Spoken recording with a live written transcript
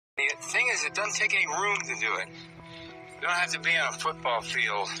is, it doesn't take any room to do it. You don't have to be on a football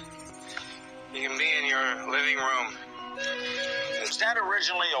field. You can be in your living room. Was that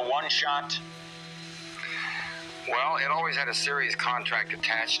originally a one-shot? Well, it always had a series contract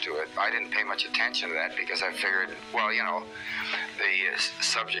attached to it. I didn't pay much attention to that because I figured, well, you know, the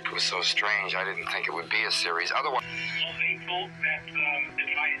subject was so strange, I didn't think it would be a series. Otherwise... Well, they thought that the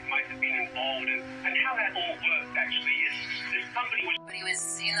giant might have been involved, and how that all worked, actually, is somebody was... But he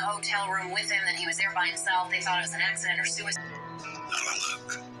was in the hotel room with him, and he was there by himself. They thought it was an accident or suicide.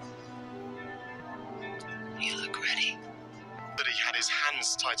 Look. You look ready. That he had his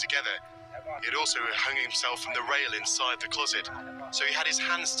hands tied together. He had also hung himself from the rail inside the closet. So he had his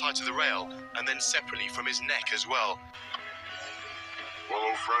hands tied to the rail, and then separately from his neck as well. Well,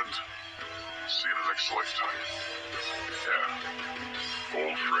 old friend, see you in the next lifetime. Yeah,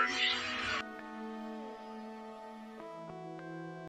 old friends.